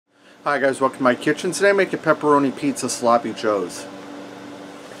Hi guys, welcome to my kitchen. Today I'm making pepperoni pizza sloppy joes.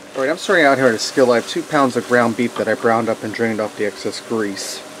 Alright, I'm starting out here at a skillet. I have 2 pounds of ground beef that I browned up and drained off the excess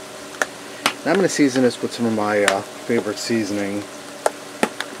grease. Now I'm going to season this with some of my favorite seasoning.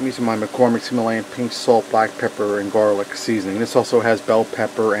 I'm using my McCormick's Himalayan pink salt, black pepper, and garlic seasoning. This also has bell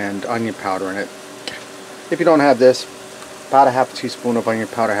pepper and onion powder in it. If you don't have this, about a half teaspoon of onion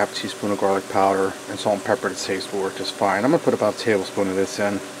powder, half teaspoon of garlic powder, and salt and pepper to taste will work just fine. I'm going to put about a tablespoon of this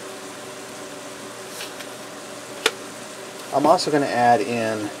in. I'm also going to add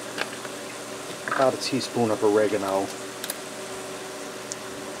in about a teaspoon of oregano.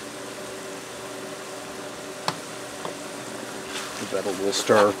 Give that a little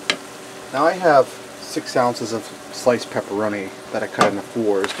stir. Now I have 6 ounces of sliced pepperoni that I cut into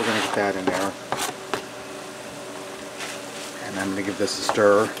 4s. We're going to get that in there. And I'm going to give this a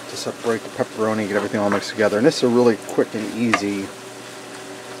stir to separate the pepperoni, get everything all mixed together. And this is a really quick and easy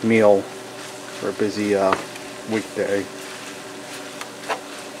meal for a busy weekday.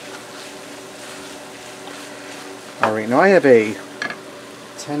 Alright, now I have a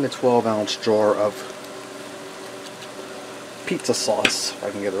 10 to 12 ounce jar of pizza sauce, if I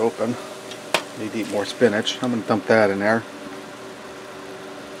can get it open. Need to eat more spinach. I'm going to dump that in there.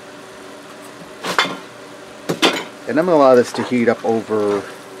 And I'm going to allow this to heat up over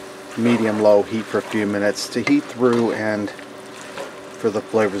medium-low heat for a few minutes to heat through and for the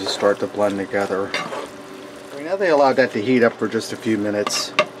flavors to start to blend together. Right, now they allowed that to heat up for just a few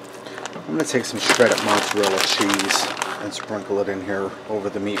minutes. I'm going to take some shredded mozzarella cheese and sprinkle it in here over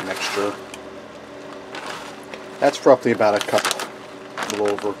the meat mixture. That's roughly about a cup, a little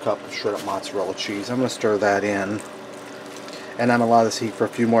over a cup of shredded mozzarella cheese. I'm going to stir that in. And I'm going to allow this heat for a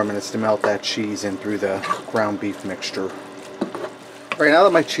few more minutes to melt that cheese in through the ground beef mixture. Alright, now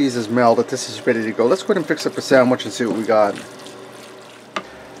that my cheese is melted, this is ready to go. Let's go ahead and fix up a sandwich and see what we got. I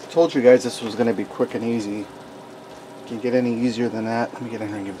told you guys this was going to be quick and easy. Can you get any easier than that? Let me get in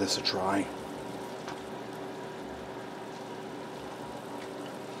here and give this a try.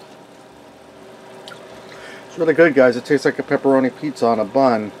 It's really good, guys. It tastes like a pepperoni pizza on a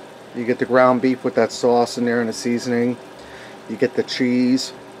bun. You get the ground beef with that sauce in there and the seasoning. You get the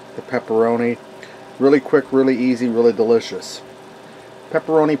cheese, the pepperoni. Really quick, really easy, really delicious.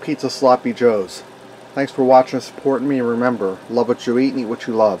 Pepperoni pizza sloppy joes. Thanks for watching and supporting me. And remember, love what you eat and eat what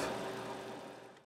you love.